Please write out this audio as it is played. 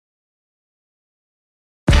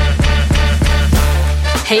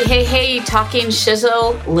Hey, Talking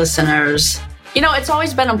Shizzle listeners. You know, it's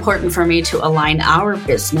always been important for me to align our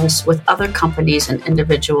business with other companies and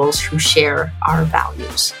individuals who share our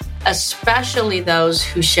values, especially those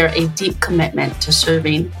who share a deep commitment to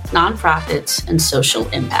serving nonprofits and social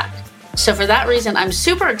impact. So for that reason, I'm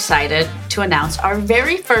super excited to announce our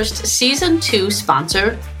very first Season 2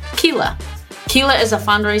 sponsor, Keela. Keela is a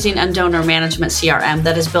fundraising and donor management CRM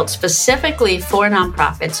that is built specifically for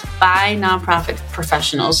nonprofits by nonprofit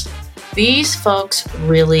professionals. These folks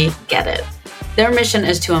really get it. Their mission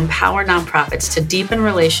is to empower nonprofits to deepen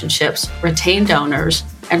relationships, retain donors,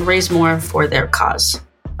 and raise more for their cause.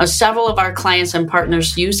 Several of our clients and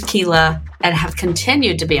partners use Keela and have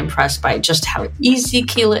continued to be impressed by just how easy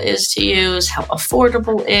Keela is to use, how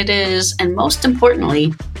affordable it is, and most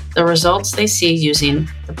importantly, the results they see using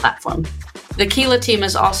the platform. The Keela team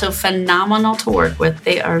is also phenomenal to work with.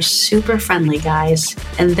 They are super friendly guys,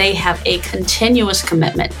 and they have a continuous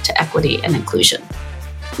commitment to equity and inclusion.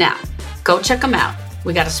 Now, go check them out.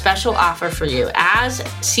 We got a special offer for you. As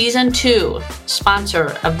Season 2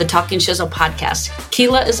 sponsor of the Talking Shizzle podcast,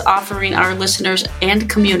 Keela is offering our listeners and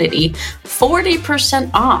community 40%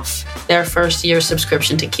 off their first year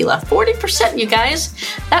subscription to Keela. 40%, you guys.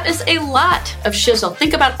 That is a lot of shizzle.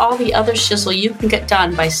 Think about all the other shizzle you can get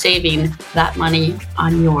done by saving that money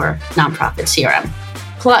on your nonprofit CRM.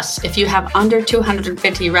 Plus, if you have under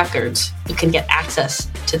 250 records, you can get access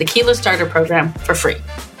to the Keela Starter Program for free.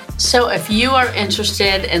 So if you are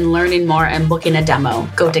interested in learning more and booking a demo,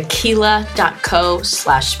 go to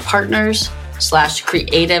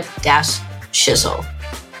keela.co/partners/creative-shizzle.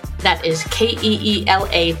 That is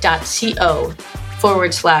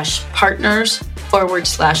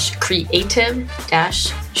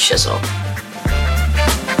keela.co/partners/creative-shizzle.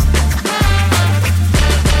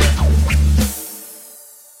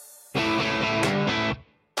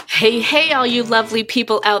 Hey, all you lovely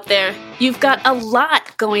people out there. You've got a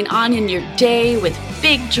lot going on in your day with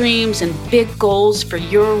big dreams and big goals for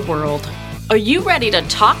your world. Are you ready to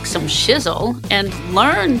talk some shizzle and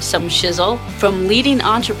learn some shizzle from leading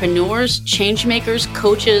entrepreneurs, changemakers,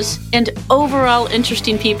 coaches, and overall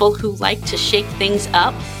interesting people who like to shake things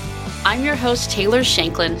up? I'm your host, Taylor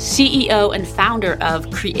Shanklin, CEO and founder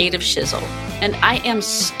of Creative Shizzle, and I am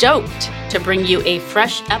stoked to bring you a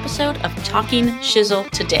fresh episode of Talking Shizzle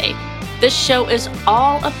today. This show is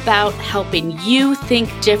all about helping you think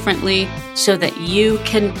differently so that you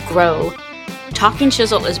can grow. Talking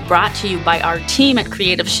Shizzle is brought to you by our team at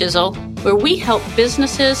Creative Shizzle, where we help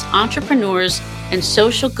businesses, entrepreneurs, and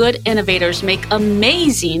social good innovators make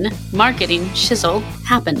amazing marketing shizzle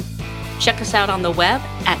happen. Check us out on the web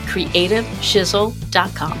at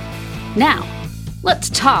creativeshizzle.com. Now,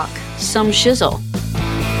 let's talk some shizzle.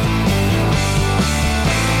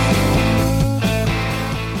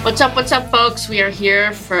 What's up, folks? We are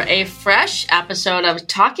here for a fresh episode of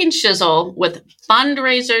Talking Shizzle with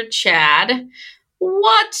fundraiser Chad.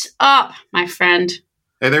 What's up, my friend?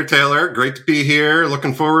 Hey there, Taylor. Great to be here.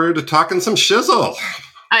 Looking forward to talking some shizzle. All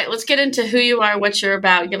right, let's get into who you are, what you're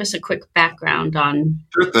about. Give us a quick background on...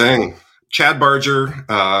 Sure thing. Chad Barger,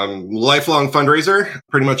 lifelong fundraiser.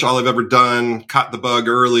 Pretty much all I've ever done. Caught the bug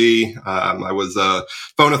early. I was a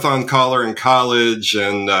phone-a-thon caller in college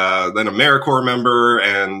and then a AmeriCorps member.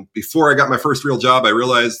 And before I got my first real job, I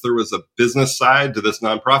realized there was a business side to this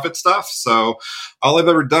nonprofit stuff. So all I've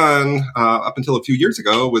ever done up until a few years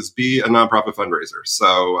ago was be a nonprofit fundraiser.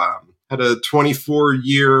 So had a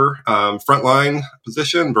 24-year frontline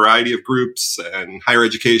position, variety of groups and higher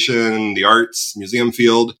education, the arts, museum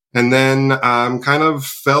field. And then kind of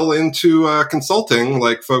fell into consulting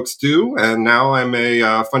like folks do. And now I'm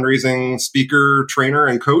a fundraising speaker, trainer,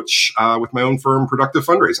 and coach with my own firm, Productive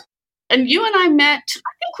Fundraising. And you and I met,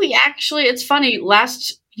 I think we actually, it's funny,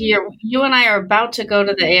 last year, you and I are about to go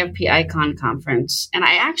to the AFP Icon Conference. And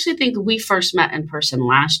I actually think we first met in person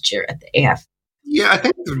last year at the AF. Yeah, I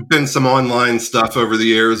think there's been some online stuff over the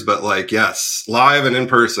years, but yes, live and in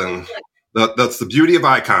person. That's the beauty of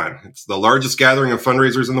Icon. It's the largest gathering of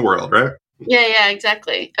fundraisers in the world, right? Yeah,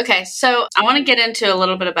 exactly. Okay, so I want to get into a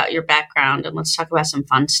little bit about your background and let's talk about some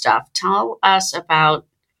fun stuff. Tell us about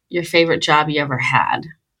your favorite job you ever had.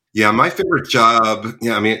 Yeah, my favorite job.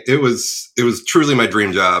 Yeah, I mean, it was truly my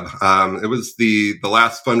dream job. It was the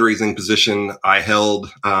last fundraising position I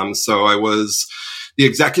held. So I was the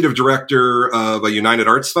executive director of a United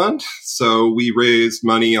Arts Fund. So we raised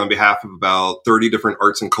money on behalf of about 30 different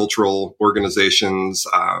arts and cultural organizations,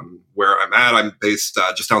 where I'm at. I'm based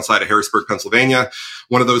just outside of Harrisburg, Pennsylvania,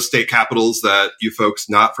 one of those state capitals that you folks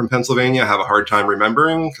not from Pennsylvania have a hard time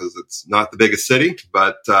remembering because it's not the biggest city.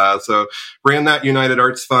 But so ran that United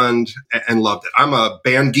Arts Fund and loved it. I'm a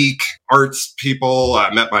band geek, arts people.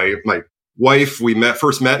 I met my wife. We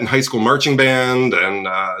first met in high school marching band, and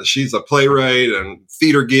she's a playwright and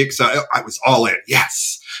theater geek. So I was all in.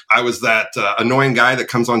 Yes. I was that annoying guy that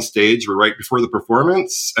comes on stage right before the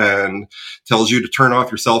performance and tells you to turn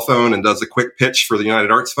off your cell phone and does a quick pitch for the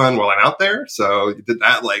United Arts Fund while I'm out there. So you did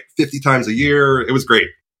that like 50 times a year. It was great.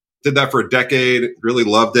 Did that for a decade. Really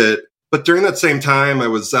loved it. But during that same time, I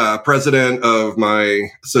was president of my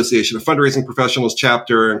Association of Fundraising Professionals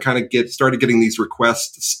chapter and kind of started getting these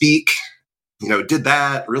requests to speak. Did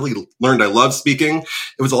that, really learned I love speaking.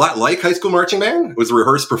 It was a lot like high school marching band. It was a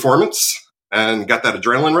rehearsed performance and got that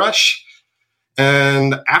adrenaline rush.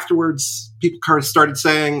 And afterwards, people started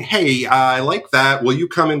saying, hey, I like that. Will you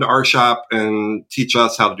come into our shop and teach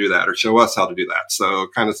us how to do that or show us how to do that? So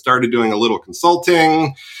kind of started doing a little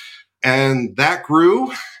consulting, and that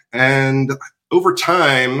grew. And over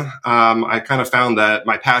time, I kind of found that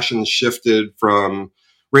my passion shifted from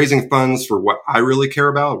raising funds for what I really care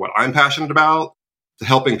about, what I'm passionate about, to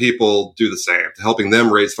helping people do the same, to helping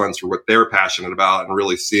them raise funds for what they're passionate about, and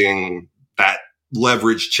really seeing that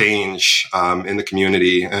leverage change in the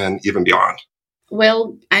community and even beyond.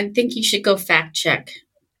 Well, I think you should go fact check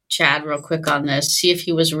Chad real quick on this, see if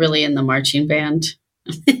he was really in the marching band.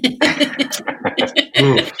 It's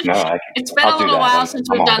been a little while since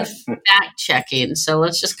we've done fact checking, so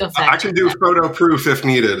let's just go fact check. I can do photo proof if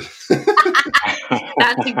needed.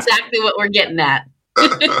 That's exactly what we're getting at.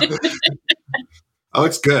 Oh,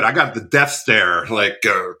 it's good. I got the death stare,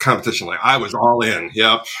 competition. I was all in.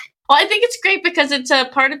 Yep. Well, I think it's great because it's a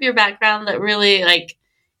part of your background that really,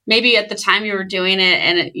 maybe at the time you were doing it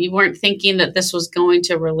and you weren't thinking that this was going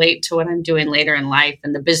to relate to what I'm doing later in life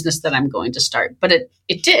and the business that I'm going to start. But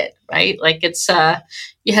it did, right?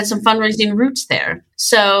 You had some fundraising roots there.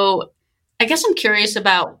 So I guess I'm curious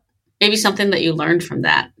about maybe something that you learned from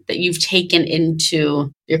that you've taken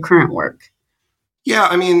into your current work. Yeah,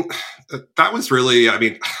 that was really,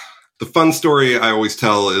 the fun story I always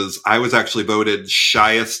tell is I was actually voted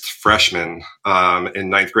shyest freshman in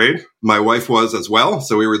ninth grade. My wife was as well.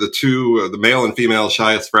 So we were the male and female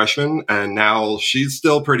shyest freshmen. And now she's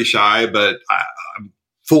still pretty shy, but I'm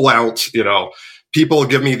full out, people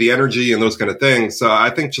give me the energy and those kind of things. So I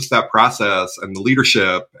think just that process and the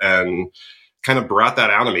leadership and kind of brought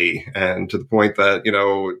that out of me, and to the point that,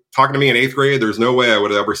 talking to me in eighth grade, there's no way I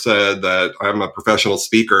would have ever said that I'm a professional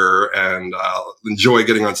speaker and enjoy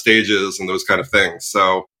getting on stages and those kind of things.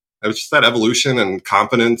 So it was just that evolution and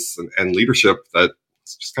confidence and leadership that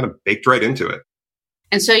just kind of baked right into it.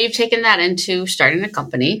 And so you've taken that into starting a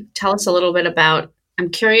company. Tell us a little bit about,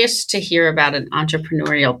 I'm curious to hear about an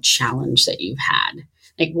entrepreneurial challenge that you've had.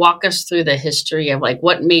 Walk us through the history of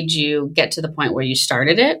what made you get to the point where you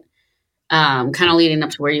started it. Kind of leading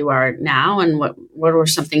up to where you are now, and what were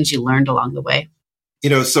some things you learned along the way?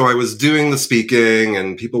 So I was doing the speaking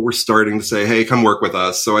and people were starting to say, hey, come work with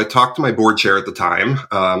us. So I talked to my board chair at the time,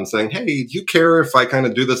 saying, hey, do you care if I kind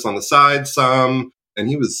of do this on the side some? And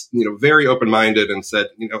he was, very open-minded and said,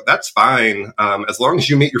 that's fine. As long as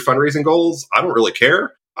you meet your fundraising goals, I don't really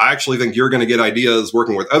care. I actually think you're going to get ideas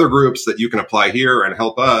working with other groups that you can apply here and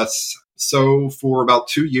help us. So for about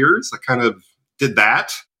 2 years, I kind of did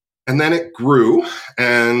that. And then it grew,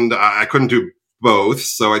 and I couldn't do both.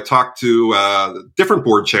 So I talked to a different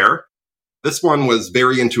board chair. This one was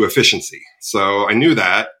very into efficiency. So I knew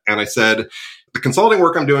that. And I said, the consulting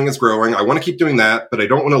work I'm doing is growing. I want to keep doing that, but I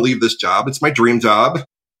don't want to leave this job. It's my dream job.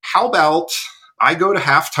 How about I go to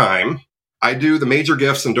halftime? I do the major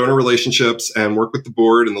gifts and donor relationships and work with the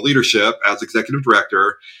board and the leadership as executive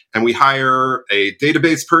director. And we hire a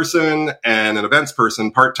database person and an events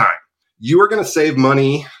person part-time. You are going to save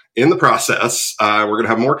money in the process. We're going to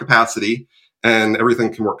have more capacity and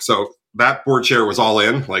everything can work. So that board chair was all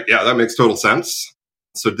in, yeah, that makes total sense.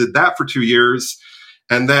 So did that for 2 years.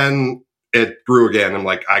 And then it grew again. I'm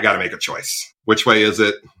I got to make a choice. Which way is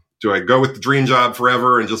it? Do I go with the dream job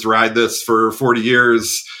forever and just ride this for 40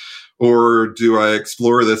 years? Or do I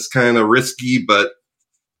explore this kind of risky but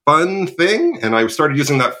fun thing? And I started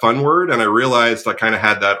using that fun word, and I realized I kind of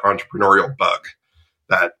had that entrepreneurial bug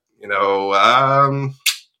that,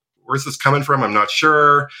 where's this coming from? I'm not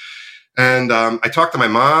sure. And I talked to my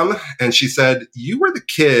mom, and she said, you were the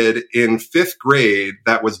kid in 5th grade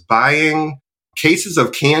that was buying cases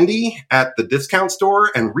of candy at the discount store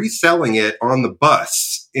and reselling it on the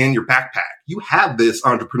bus in your backpack. You have this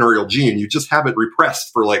entrepreneurial gene. You just have it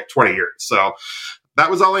repressed for 20 years. So that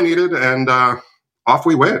was all I needed. And off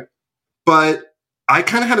we went. But I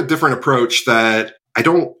kind of had a different approach that I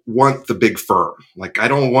don't want the big firm. Like, I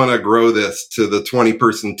don't want to grow this to the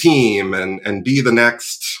 20-person team and be the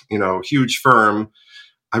next, huge firm.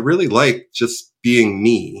 I really like just being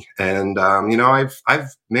me. And, I've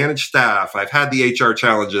managed staff. I've had the HR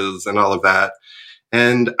challenges and all of that.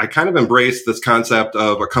 And I kind of embrace this concept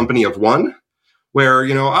of a company of one where,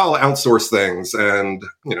 I'll outsource things and,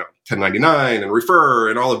 1099 and refer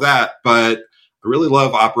and all of that. But I really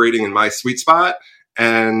love operating in my sweet spot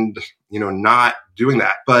and, not doing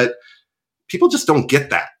that. But people just don't get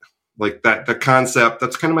that. Like the concept,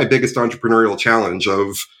 that's kind of my biggest entrepreneurial challenge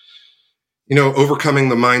of, overcoming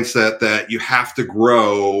the mindset that you have to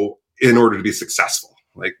grow in order to be successful.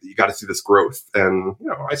 Like, you got to see this growth. And,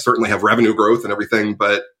 I certainly have revenue growth and everything.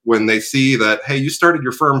 But when they see that, hey, you started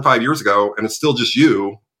your firm 5 years ago and it's still just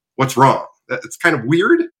you, what's wrong? It's kind of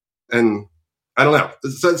weird. And I don't know.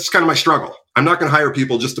 It's kind of my struggle. I'm not going to hire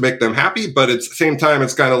people just to make them happy. But at the same time,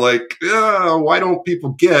 it's kind of like, why don't people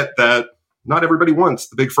get that not everybody wants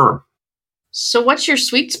the big firm? So what's your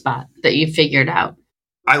sweet spot that you figured out?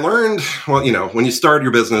 I learned, when you start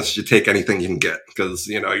your business, you take anything you can get because,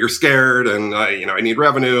 you're scared and, I need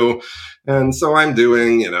revenue. And so I'm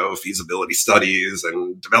doing, feasibility studies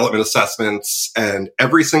and development assessments. And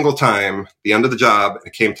every single time, the end of the job,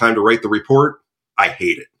 it came time to write the report, I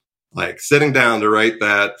hate it. Like, sitting down to write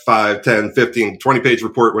that 5, 10, 15, 20-page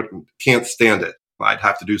report, can't stand it. I'd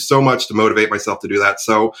have to do so much to motivate myself to do that.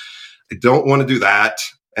 So I don't want to do that.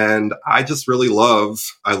 And I just really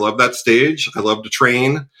I love that stage. I love to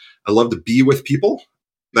train. I love to be with people.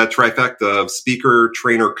 That trifecta of speaker,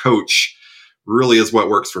 trainer, coach really is what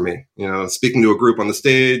works for me. Speaking to a group on the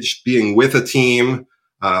stage, being with a team,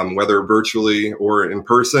 whether virtually or in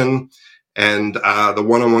person, and the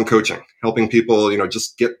one-on-one coaching, helping people,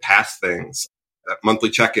 just get past things. That monthly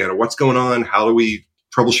check-in of what's going on, how do we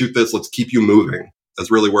troubleshoot this? Let's keep you moving. Has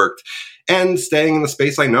really worked. And staying in the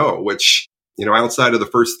space I know, which, outside of the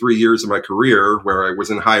first 3 years of my career where I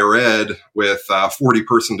was in higher ed with a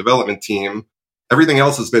 40-person development team, everything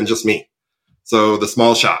else has been just me. So the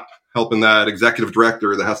small shop, helping that executive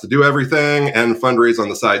director that has to do everything and fundraise on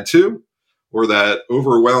the side too, or that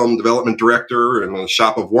overwhelmed development director in a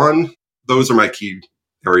shop of one. Those are my key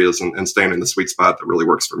areas and staying in the sweet spot that really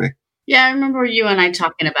works for me. Yeah, I remember you and I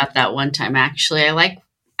talking about that one time, actually. I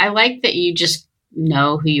like that you just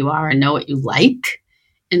know who you are and know what you like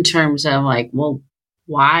in terms of like, well,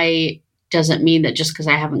 why doesn't mean that just because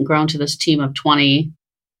I haven't grown to this team of 20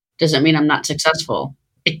 doesn't mean I'm not successful.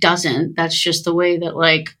 It doesn't. That's just the way that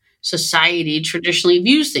like society traditionally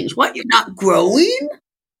views things. What, you're not growing?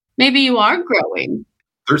 Maybe you are growing.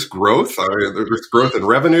 There's growth. There's growth in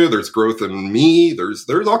revenue. There's growth in me. There's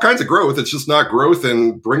all kinds of growth. It's just not growth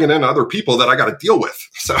in bringing in other people that I got to deal with.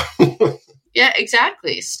 So yeah,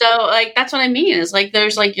 exactly. So like, that's what I mean is like,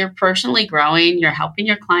 there's like, you're personally growing, you're helping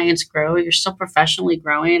your clients grow. You're still professionally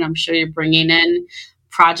growing. I'm sure you're bringing in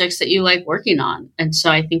projects that you like working on. And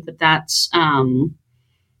so I think that's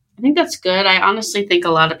good. I honestly think a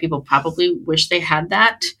lot of people probably wish they had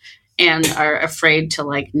that and are afraid to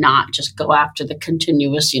like, not just go after the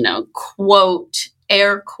continuous, quote,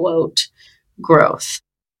 air quote, growth.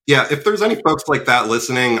 Yeah, if there's any folks like that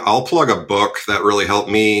listening, I'll plug a book that really helped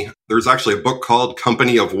me. There's actually a book called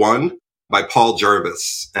Company of One by Paul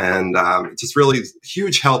Jarvis. And just really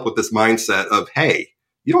huge help with this mindset of, hey,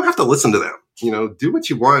 you don't have to listen to them. Do what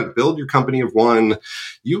you want, build your company of one.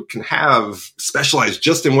 You can specialize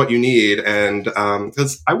just in what you need. And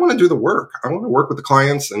because I want to do the work. I want to work with the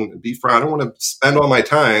clients and be front. I don't want to spend all my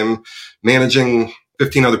time managing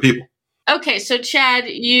 15 other people. Okay, so Chad,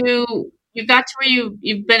 you got to where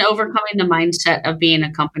you've been overcoming the mindset of being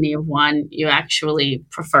a company of one. You actually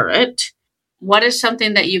prefer it. What is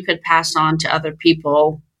something that you could pass on to other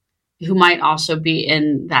people who might also be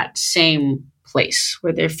in that same place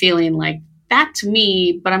where they're feeling like, that's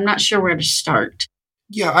me, but I'm not sure where to start?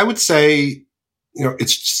 Yeah, I would say,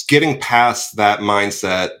 it's just getting past that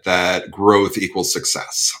mindset that growth equals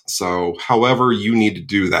success. So however you need to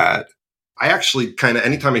do that, I actually kind of,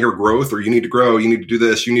 anytime I hear growth or you need to grow, you need to do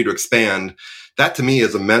this, you need to expand, that to me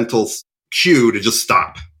is a mental cue to just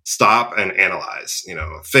stop and analyze,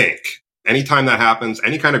 think. Anytime that happens,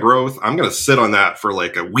 any kind of growth, I'm going to sit on that for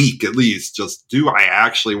like a week at least. Just, do I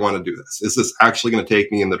actually want to do this? Is this actually going to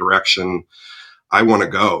take me in the direction I want to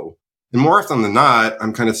go? And more often than not,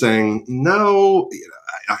 I'm kind of saying, no,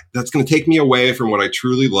 that's going to take me away from what I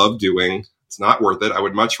truly love doing. It's not worth it. I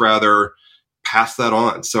would much rather pass that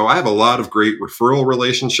on. So I have a lot of great referral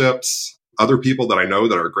relationships, other people that I know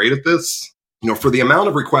that are great at this. For the amount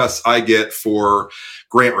of requests I get for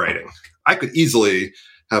grant writing, I could easily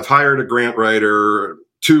have hired a grant writer,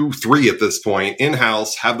 2, 3 at this point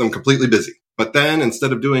in-house, have them completely busy. But then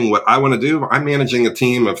instead of doing what I want to do, I'm managing a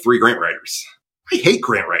team of 3 grant writers. I hate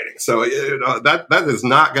grant writing. So that is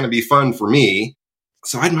not going to be fun for me.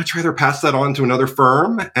 So I'd much rather pass that on to another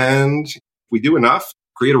firm. And if we do enough,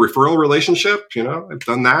 create a referral relationship. I've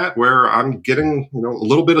done that where I'm getting, a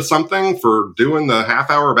little bit of something for doing the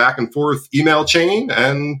half-hour back and forth email chain,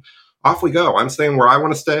 and off we go. I'm staying where I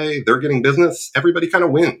want to stay. They're getting business. Everybody kind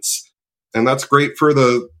of wins. And that's great for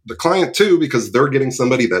the client too, because they're getting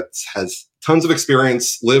somebody that has tons of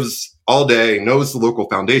experience, lives all day, knows the local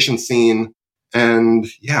foundation scene. And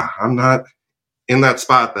yeah, I'm not in that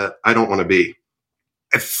spot that I don't want to be.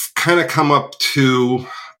 I've kind of come up to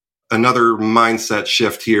another mindset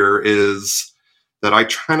shift here, is that I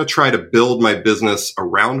try to build my business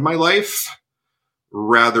around my life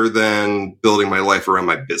rather than building my life around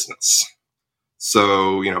my business.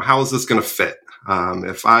 So, how is this going to fit?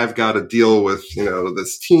 If I've got to deal with,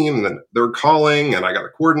 this team that they're calling, and I got to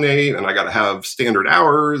coordinate, and I got to have standard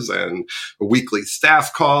hours and a weekly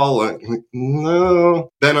staff call, no,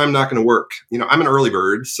 then I'm not going to work. I'm an early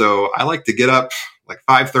bird, so I like to get up like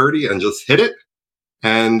 5:30 and just hit it.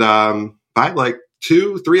 And by like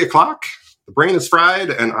 2, 3 o'clock, the brain is fried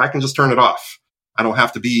and I can just turn it off. I don't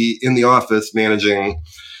have to be in the office managing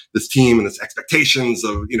this team and this expectations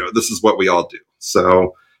of, this is what we all do.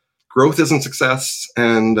 So growth isn't success,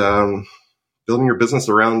 and building your business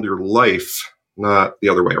around your life, not the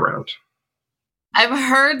other way around. I've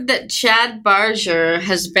heard that Chad Barger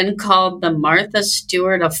has been called the Martha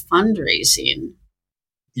Stewart of fundraising.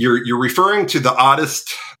 You're referring to the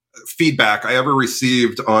oddest feedback I ever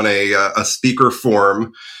received on a speaker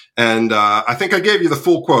form. And I think I gave you the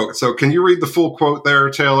full quote. So can you read the full quote there,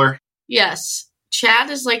 Taylor? Yes. Chad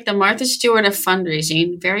is like the Martha Stewart of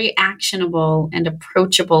fundraising, very actionable and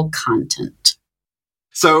approachable content.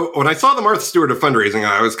 So when I saw the Martha Stewart of fundraising,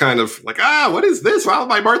 I was kind of like, what is this? Wow,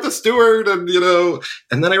 my Martha Stewart. And,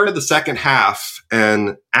 and then I read the second half,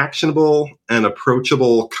 and actionable and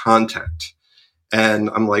approachable content. And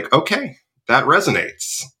I'm like, okay, that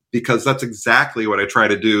resonates, because that's exactly what I try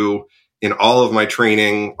to do in all of my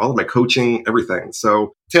training, all of my coaching, everything.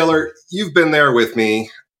 So Taylor, you've been there with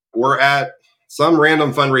me. We're at some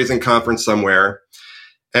random fundraising conference somewhere,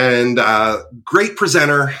 and great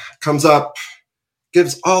presenter comes up,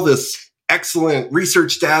 gives all this excellent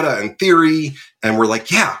research data and theory. And we're like,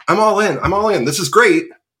 yeah, I'm all in. This is great.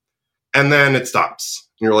 And then it stops.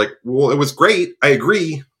 And you're like, well, it was great. I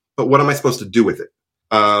agree. But what am I supposed to do with it?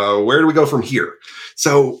 Where do we go from here?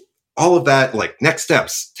 So all of that, like next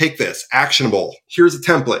steps, take this, actionable. Here's a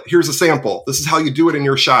template. Here's a sample. This is how you do it in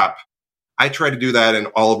your shop. I try to do that in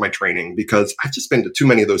all of my training, because I've just been to too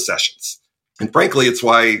many of those sessions. And frankly, it's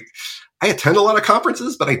why I attend a lot of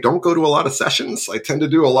conferences, but I don't go to a lot of sessions. I tend to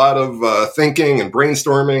do a lot of thinking and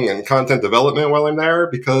brainstorming and content development while I'm there,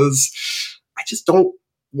 because I just don't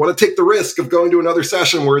want to take the risk of going to another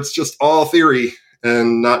session where it's just all theory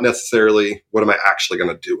and not necessarily what am I actually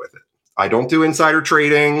going to do with it. I don't do insider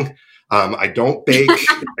trading. I don't bake.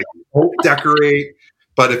 I don't decorate.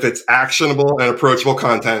 But if it's actionable and approachable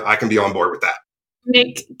content, I can be on board with that.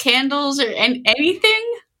 Make candles or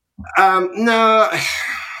anything? No.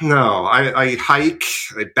 I hike,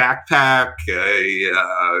 I backpack,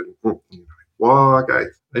 I walk.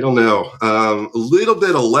 I don't know. A little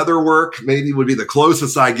bit of leather work maybe would be the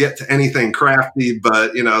closest I get to anything crafty,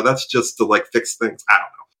 but that's just to like fix things. I don't know.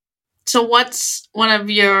 So what's one of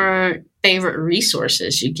your favorite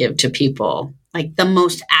resources you give to people? Like the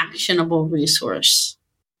most actionable resource?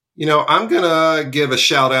 I'm going to give a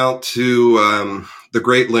shout out to the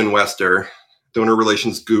great Lynn Wester, donor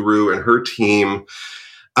relations guru, and her team,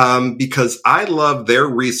 because I love their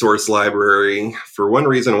resource library for one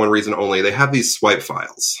reason and one reason only. They have these swipe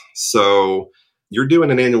files. So you're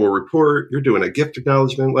doing an annual report, you're doing a gift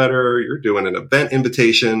acknowledgement letter, you're doing an event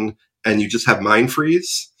invitation, and you just have mind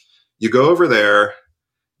freeze. You go over there,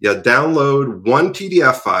 you download one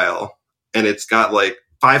PDF file, and it's got like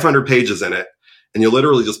 500 pages in it. And you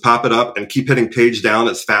literally just pop it up and keep hitting page down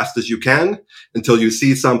as fast as you can until you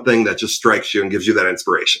see something that just strikes you and gives you that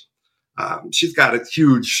inspiration. She's got a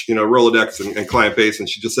huge, Rolodex and client base, and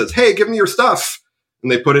she just says, hey, give me your stuff.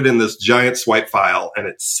 And they put it in this giant swipe file, and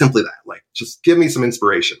it's simply that, like, just give me some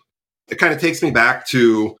inspiration. It kind of takes me back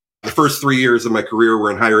to the first 3 years of my career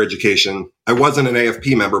were in higher education. I wasn't an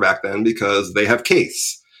AFP member back then because they have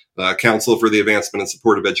CASE, Council for the Advancement and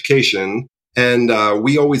Support of Education. And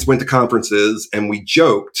we always went to conferences, and we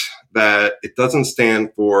joked that it doesn't stand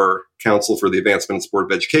for Council for the Advancement and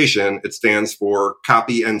Support of Education. It stands for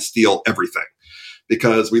copy and steal everything,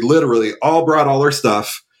 because we literally all brought all our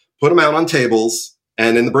stuff, put them out on tables,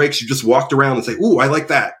 And in the breaks, you just walked around and say, ooh, I like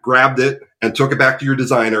that, grabbed it and took it back to your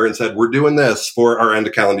designer and said, we're doing this for our end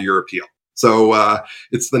of calendar year appeal. So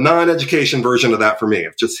it's the non-education version of that for me,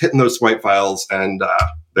 of just hitting those swipe files, and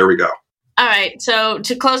there we go. All right. So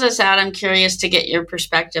to close us out, I'm curious to get your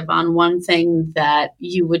perspective on one thing that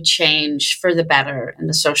you would change for the better in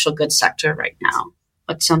the social goods sector right now.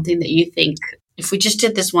 What's something that you think, if we just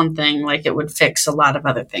did this one thing, like it would fix a lot of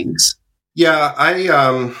other things? Yeah,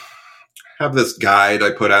 I have this guide I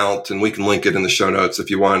put out, and we can link it in the show notes if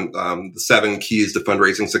you want, the 7 keys to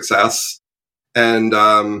fundraising success. And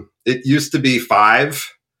it used to be 5,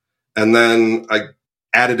 and then I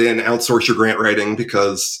added in outsource your grant writing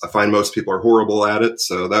because I find most people are horrible at it.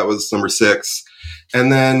 So that was number 6.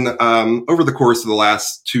 And then over the course of the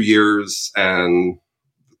last 2 years and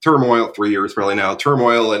turmoil, 3 years probably now,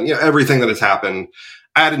 turmoil and everything that has happened,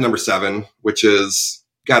 I added number 7, which is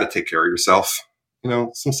got to take care of yourself.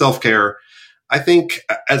 Some self-care. I think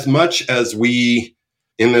as much as we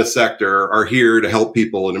in this sector are here to help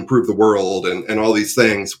people and improve the world and all these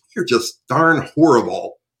things, we're just darn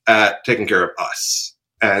horrible at taking care of us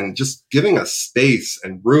and just giving us space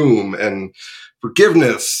and room and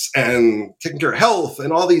forgiveness and taking care of health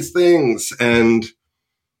and all these things. And,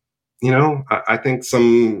 I think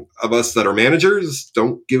some of us that are managers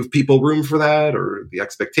don't give people room for that, or the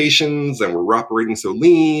expectations, and we're operating so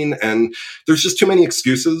lean, and there's just too many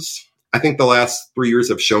excuses. I think the last 3 years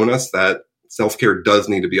have shown us that self-care does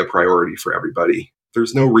need to be a priority for everybody.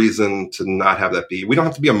 There's no reason to not have that be. We don't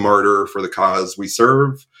have to be a martyr for the cause we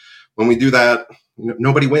serve. When we do that,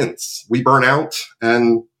 nobody wins. We burn out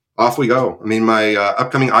and off we go. I mean, my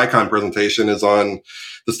upcoming ICON presentation is on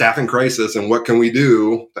the staffing crisis and what can we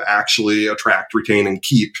do to actually attract, retain, and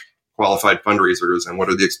keep qualified fundraisers, and what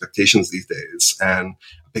are the expectations these days. And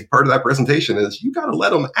a big part of that presentation is you got to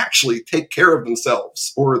let them actually take care of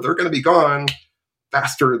themselves, or they're going to be gone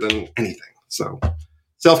faster than anything. So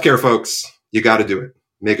self-care, folks, you got to do it.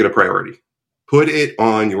 Make it a priority. Put it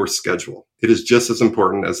on your schedule. It is just as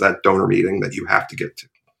important as that donor meeting that you have to get to.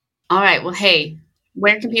 All right. Well, hey,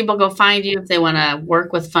 where can people go find you if they want to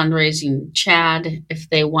work with Fundraising Chad, if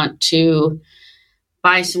they want to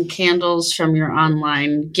buy some candles from your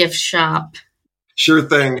online gift shop? Sure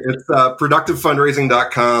thing. It's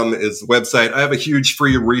productivefundraising.com is the website. I have a huge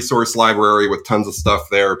free resource library with tons of stuff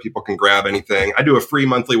there. People can grab anything. I do a free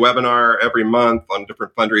monthly webinar every month on a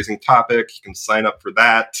different fundraising topic. You can sign up for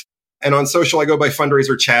that. And on social, I go by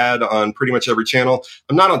Fundraiser Chad on pretty much every channel.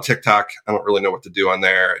 I'm not on TikTok. I don't really know what to do on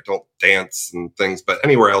there. I don't dance and things, but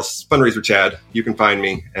anywhere else, Fundraiser Chad, you can find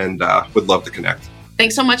me, and would love to connect.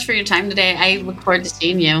 Thanks so much for your time today. I look forward to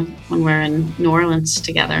seeing you when we're in New Orleans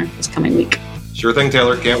together this coming week. Sure thing,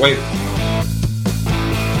 Taylor. Can't wait.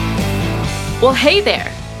 Well, hey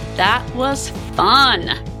there. That was fun.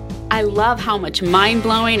 I love how much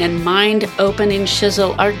mind-blowing and mind-opening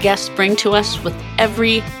shizzle our guests bring to us with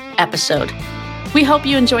every episode. We hope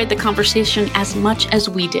you enjoyed the conversation as much as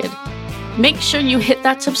we did. Make sure you hit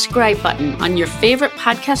that subscribe button on your favorite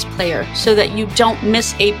podcast player so that you don't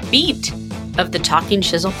miss a beat of the Talking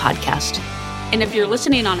Shizzle podcast. And if you're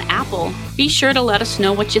listening on Apple, be sure to let us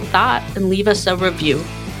know what you thought and leave us a review.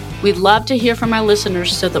 We'd love to hear from our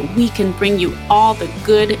listeners so that we can bring you all the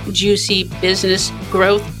good, juicy business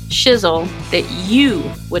growth shizzle that you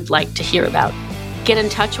would like to hear about. Get in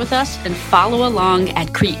touch with us and follow along at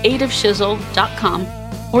creativeshizzle.com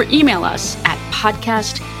or email us at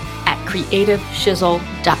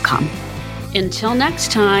podcast@creativeshizzle.com. Until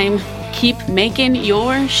next time, keep making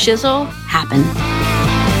your shizzle happen.